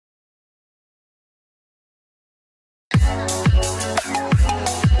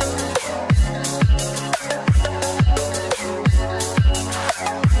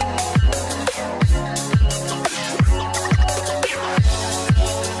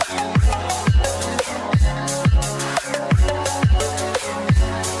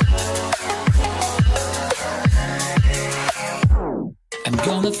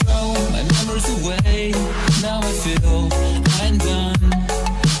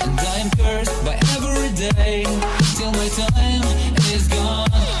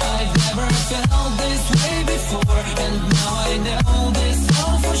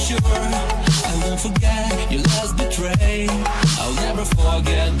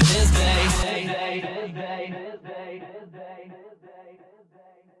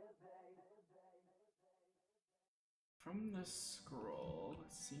from the scroll,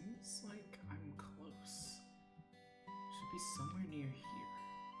 it seems like I'm close. Should be somewhere near here.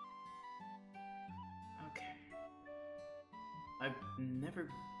 Okay. I've never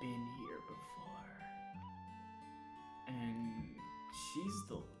been here before. And she's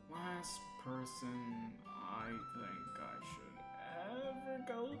the last person I think I should ever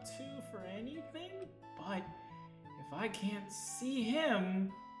go to for anything, but if I can't see him,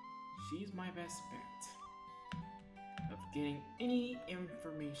 she's my best bet of getting any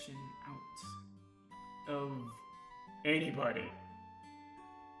information out of anybody.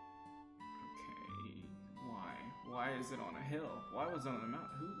 Okay, why? Why is it on a hill? Why was it on a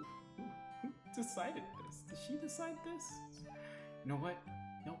mountain? Who decided this? Did she decide this? You know what?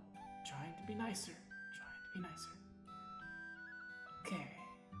 Nope. Trying to be nicer. Trying to be nicer. Okay.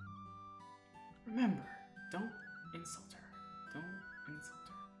 Remember, don't insult her. Don't insult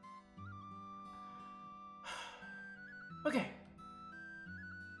her. Okay.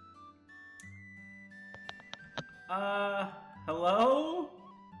 Hello?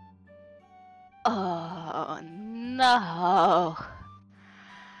 Oh, no.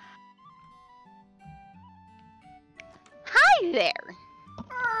 Hi there.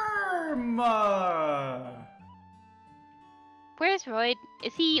 Irma! Where's Royd?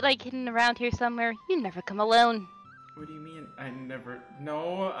 Is he, like, hidden around here somewhere? You never come alone. What do you mean? I never...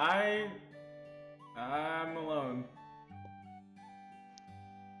 No, I'm alone.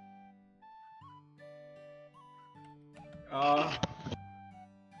 Ha!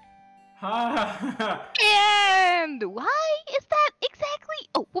 And why is that exactly?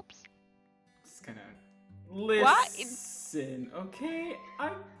 Oh, whoops. Just gonna listen, okay?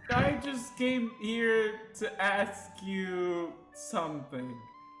 I just came here to ask you something.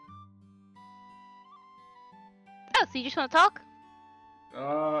 Oh, so you just want to talk?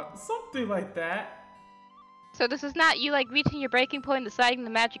 Something like that. So this is not you, like, reaching your breaking point and deciding the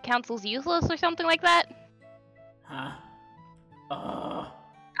Magic Council's useless or something like that? Huh?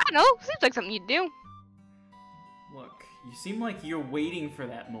 I don't know. Seems like something you'd do. Look, you seem like you're waiting for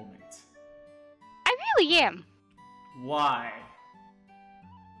that moment. I really am. Why?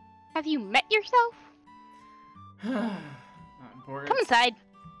 Have you met yourself? Not important. Come inside.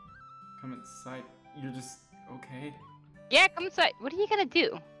 Come inside. You're just okay? Yeah, come inside. What are you gonna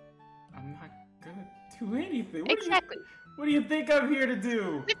do? I'm not gonna do anything. Exactly. What do you think I'm here to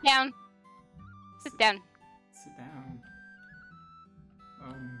do? Sit down. Sit down. Sit down.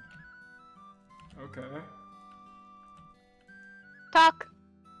 Okay. Talk.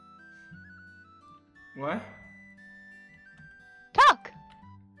 What? Talk.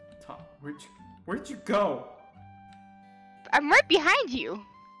 Talk. Where'd you go? I'm right behind you.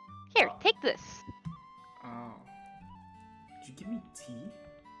 Here, take this. Oh. Did you give me tea?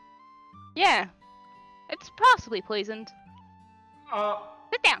 Yeah. It's possibly poisoned.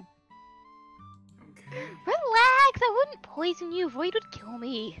 Sit down. Okay. Relax, I wouldn't poison you. Royd would kill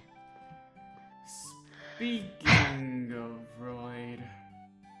me. Speaking of Royd.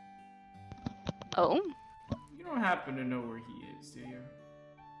 Oh? You don't happen to know where he is, do you?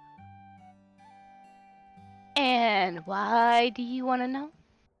 And why do you want to know?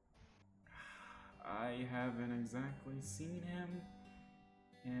 I haven't exactly seen him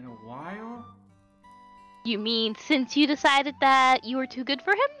in a while. You mean since you decided that you were too good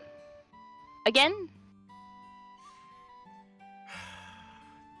for him? Again?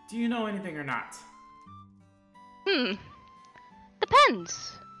 Do you know anything or not?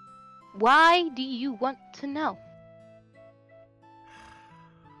 Depends. Why do you want to know?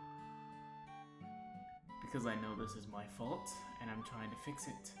 Because I know this is my fault, and I'm trying to fix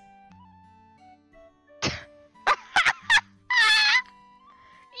it.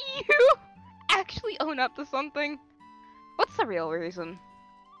 You actually own up to something? What's the real reason?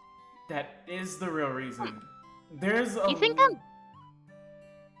 That is the real reason. There's a... You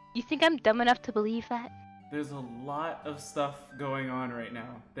think I'm dumb enough to believe that? There's a lot of stuff going on right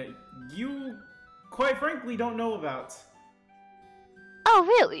now that you, quite frankly, don't know about. Oh,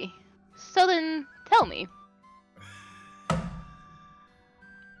 really? So then, tell me.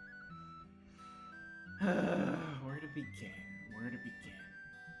 Where to begin? Where to begin?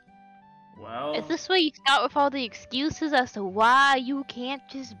 Well... Is this where you start with all the excuses as to why you can't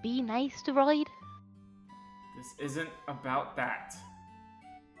just be nice to Royd? This isn't about that.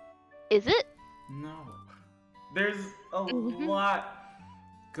 Is it? No. There's a lot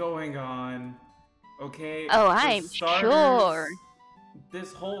going on, okay? Oh, For I'm starters, sure.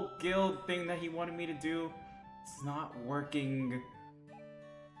 This whole guild thing that he wanted me to do, it's not working.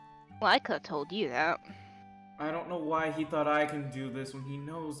 Well, I could have told you that. I don't know why he thought I can do this when he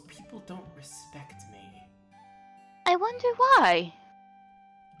knows people don't respect me. I wonder why.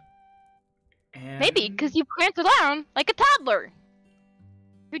 And Maybe because you pranced around like a toddler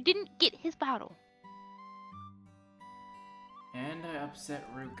who didn't get his bottle. And I upset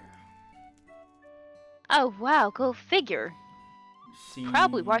Ruka. Oh wow, go figure. She...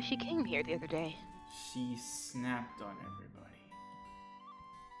 Probably why she came here the other day. She snapped on everybody.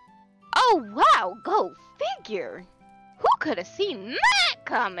 Oh wow, go figure. Who could have seen that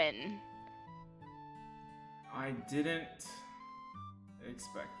coming? I didn't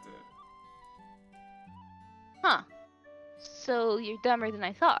expect it. Huh. So you're dumber than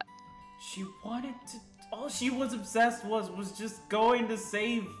I thought. She wanted to... All she was obsessed was just going to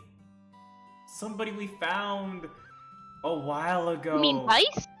save somebody we found a while ago. You mean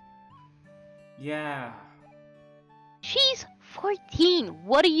Vice? Yeah. She's 14.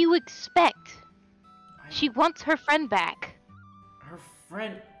 What do you expect? She wants her friend back. Her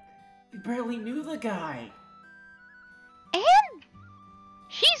friend... We barely knew the guy. And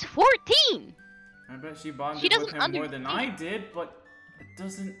she's 14. I bet she bonded She with doesn't him more than I understand. did, but it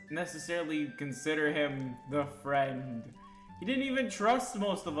doesn't necessarily consider him the friend. He didn't even trust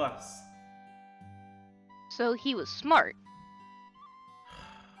most of us. So he was smart.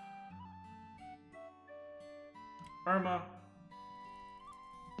 Irma,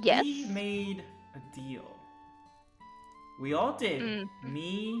 Yes. we made a deal. We all did. Mm.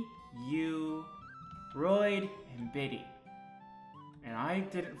 Me, you, Royd, and Biddy. And I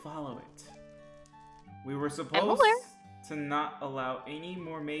didn't follow it. We were supposed aware. to not allow any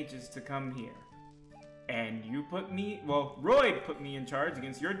more mages to come here. And you put me, well, Royd put me in charge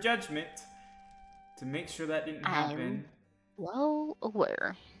against your judgment to make sure that didn't happen. Well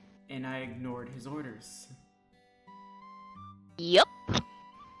aware. And I ignored his orders. Yup.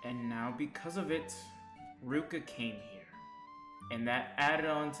 And now because of it, Ruka came here. And that added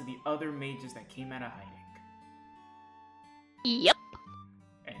on to the other mages that came out of hiding. Yep.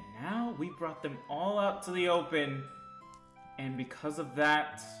 And now we brought them all out to the open. And because of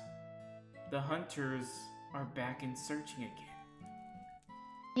that, the hunters are back and searching again.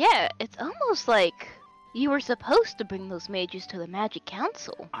 Yeah, it's almost like you were supposed to bring those mages to the Magic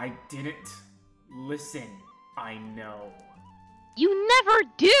Council. I didn't listen. I know. You never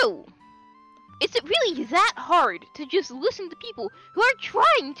do! Is it really that hard to just listen to people who are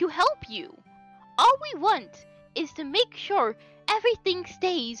trying to help you? All we want is to make sure everything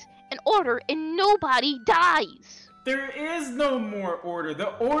stays in order and nobody dies. There is no more order.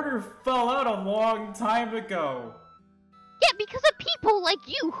 The order fell out a long time ago. Yeah, because of people like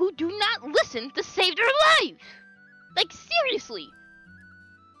you who do not listen to save their life. Like, seriously.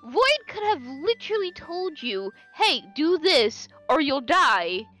 Void could have literally told you, hey, do this or you'll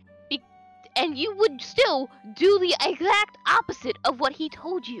die. And you would still do the exact opposite of what he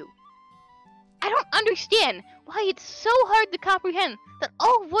told you. I don't understand why it's so hard to comprehend that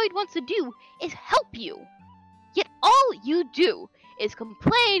all Void wants to do is help you. Yet all you do is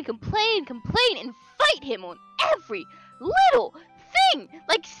complain, complain, complain, and fight him on every little thing.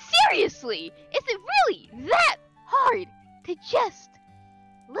 Like, seriously, is it really that hard to just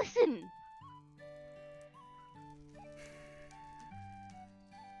listen?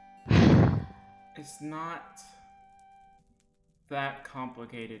 It's not that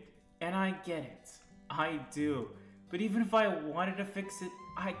complicated. And I get it. I do. But even if I wanted to fix it,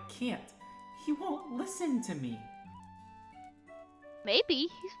 I can't. He won't listen to me. Maybe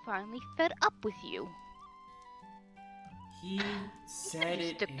he's finally fed up with you. He said You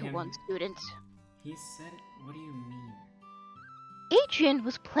it. stick to one student. He said it. What do you mean? Adrian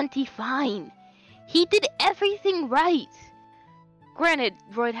was plenty fine. He did everything right. Granted,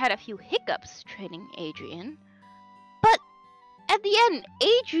 Royd had a few hiccups training Adrian. But at the end,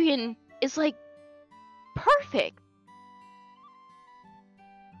 Adrian is like perfect.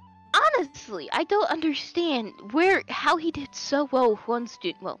 Honestly, I don't understand how he did so well with one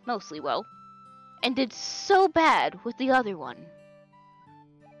student, well, mostly well, and did so bad with the other one.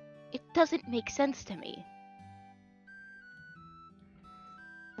 It doesn't make sense to me.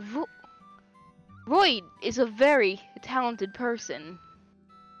 Royd is a very talented person.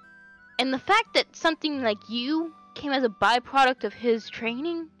 And the fact that something like you came as a byproduct of his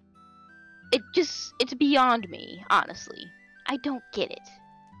training, it's beyond me, honestly. I don't get it.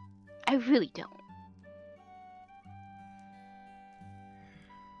 I really don't.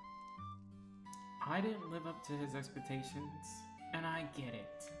 I didn't live up to his expectations, and I get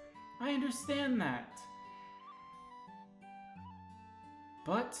it. I understand that.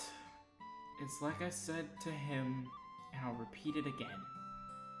 But it's like I said to him, and I'll repeat it again.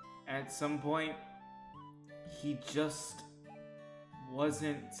 At some point, he just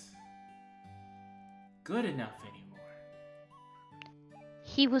wasn't good enough anymore.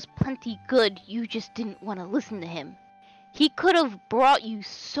 He was plenty good, you just didn't want to listen to him. He could have brought you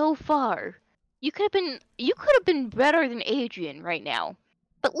so far. You could have been better than Adrian right now.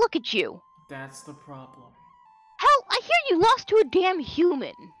 But look at you. That's the problem. Hell, I hear you lost to a damn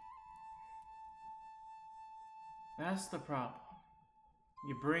human. That's the problem.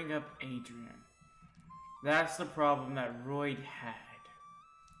 You bring up Adrian. That's the problem that Royd had.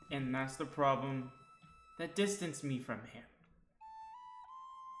 And that's the problem that distanced me from him.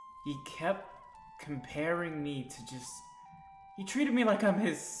 He kept comparing me to just... He treated me like I'm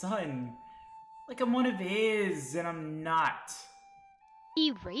his son. Like I'm one of his, and I'm not.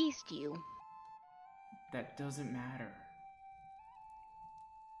 He raised you. That doesn't matter.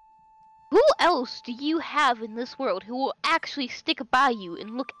 Who else do you have in this world who will actually stick by you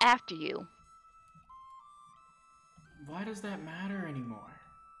and look after you? Why does that matter anymore?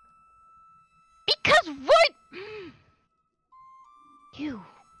 Because Royd... You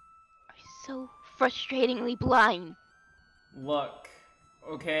are so frustratingly blind. Look,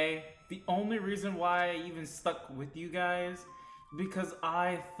 okay? The only reason why I even stuck with you guys is because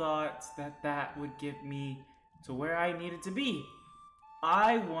I thought that that would get me to where I needed to be.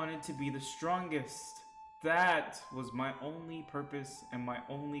 I wanted to be the strongest. That was my only purpose and my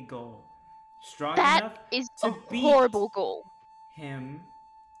only goal. Strong enough is to a beat horrible goal. him,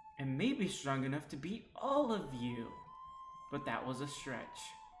 and maybe strong enough to beat all of you. But that was a stretch.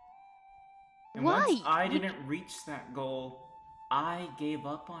 And Why? once I didn't reach that goal, I gave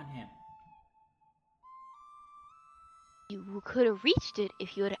up on him. You could have reached it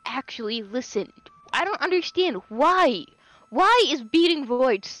if you had actually listened. I don't understand why. Why is beating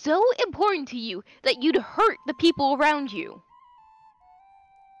Void so important to you that you'd hurt the people around you?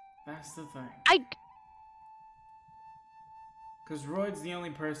 That's the thing. Because Royd's the only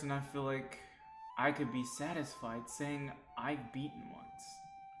person I feel like I could be satisfied saying I've beaten once.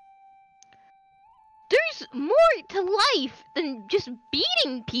 There's more to life than just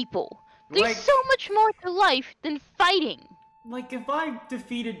beating people. There's so much more to life than fighting. Like if I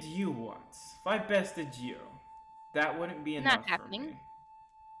defeated you once, if I bested you, that wouldn't be enough for me.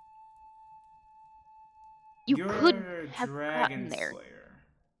 You're could have Dragon gotten there. Slayer.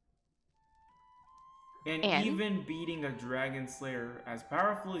 And even beating a Dragon Slayer as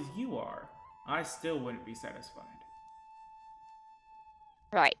powerful as you are, I still wouldn't be satisfied.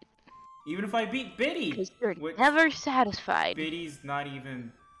 Right. Even if I beat Biddy! Because you're never satisfied. Biddy's not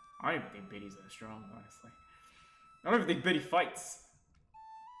even... I don't even think Biddy's that strong, honestly. I don't even think Biddy fights.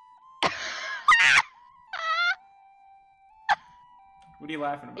 What are you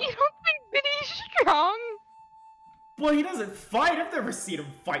laughing about? You don't think Biddy's strong? Well, he doesn't fight. I've never seen him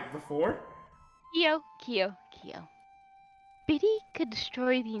fight before. Kyo. Biddy could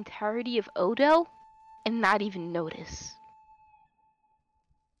destroy the entirety of Odo and not even notice.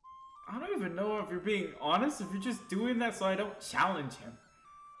 I don't even know if you're being honest, if you're just doing that so I don't challenge him.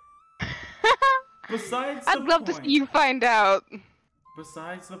 Besides the I'd love to see you find out.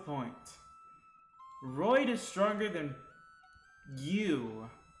 Besides the point. Royd is stronger than you.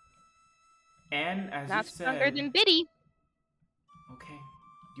 And as Not you said... stronger than Biddy. Okay.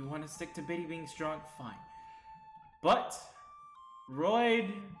 You want to stick to Biddy being strong? Fine. But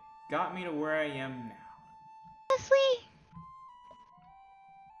Royd got me to where I am now. Honestly,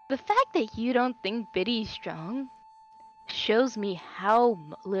 the fact that you don't think Biddy's strong shows me how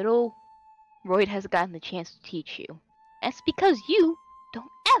little Royd has gotten the chance to teach you. That's because you don't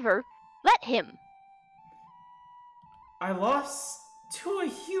ever let him. I lost to a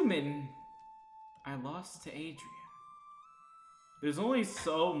human. I lost to Adrian. There's only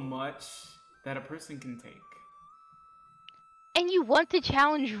so much that a person can take. And you want to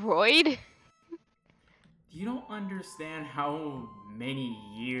challenge Royd? You don't understand how many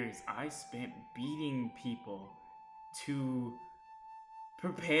years I spent beating people to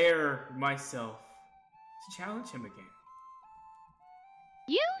prepare myself to challenge him again.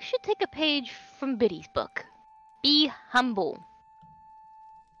 You should take a page from Biddy's book. Be humble.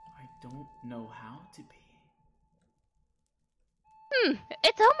 I don't know how to be.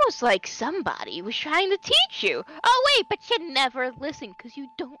 It's almost like somebody was trying to teach you. Oh wait, but you never listen because you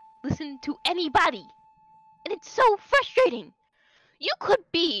don't listen to anybody. And it's so frustrating. You could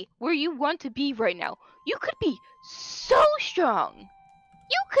be where you want to be right now. You could be so strong.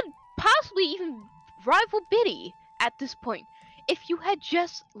 You could possibly even rival Biddy at this point if you had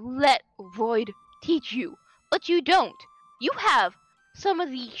just let Royd teach you. But you don't. You have some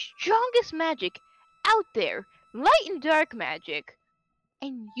of the strongest magic out there, light and dark magic,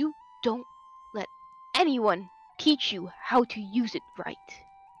 and you don't let anyone teach you how to use it right.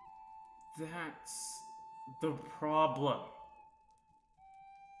 That's the problem.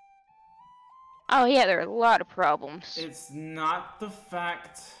 Oh yeah, there are a lot of problems. It's not the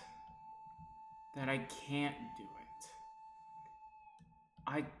fact that I can't do it.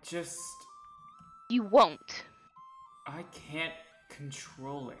 I just... You won't. I can't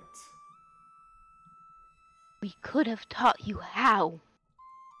control it. We could have taught you how.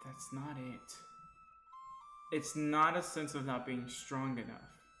 That's not it. It's not a sense of not being strong enough.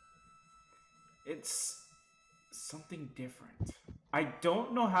 It's something different. I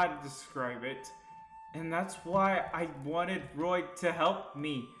don't know how to describe it, and that's why I wanted Roy to help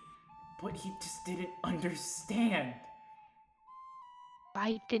me, but he just didn't understand.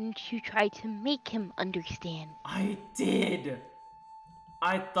 Why didn't you try to make him understand? I did.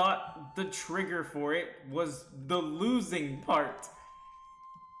 I thought the trigger for it was the losing part.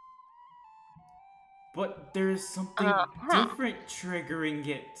 But there's something different triggering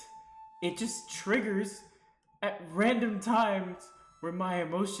it. It just triggers at random times where my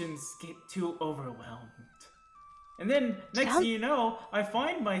emotions get too overwhelmed. And then, next thing you know, I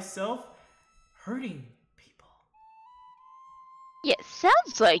find myself hurting people. Yeah,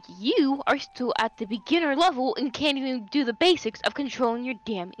 sounds like you are still at the beginner level and can't even do the basics of controlling your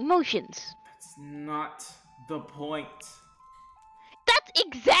damn emotions. That's not the point. That's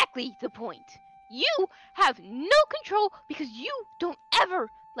exactly the point. You have no control because you don't ever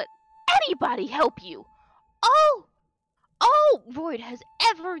let anybody help you. All Royd has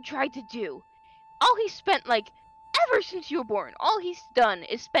ever tried to do, all he's spent, ever since you were born, all he's done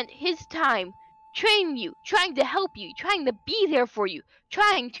is spent his time training you, trying to help you, trying to be there for you,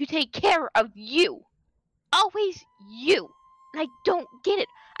 trying to take care of you. Always you. And I don't get it.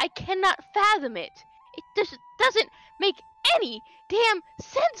 I cannot fathom it. It just doesn't make any damn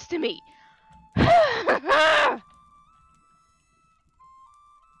sense to me.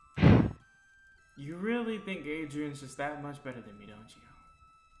 You really think Adrian's just that much better than me, don't you?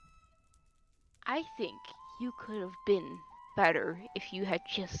 I think you could have been better if you had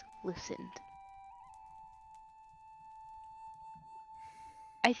just listened.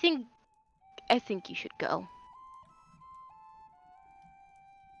 I think you should go.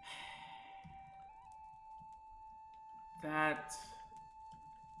 That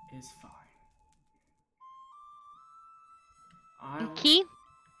is fine. Key?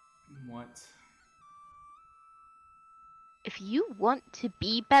 What? If you want to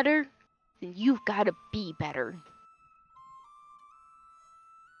be better, then you've got to be better.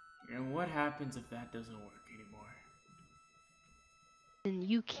 And what happens if that doesn't work anymore? Then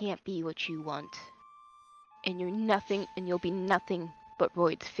you can't be what you want. And you're nothing, and you'll be nothing but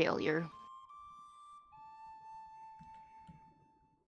Royd's failure.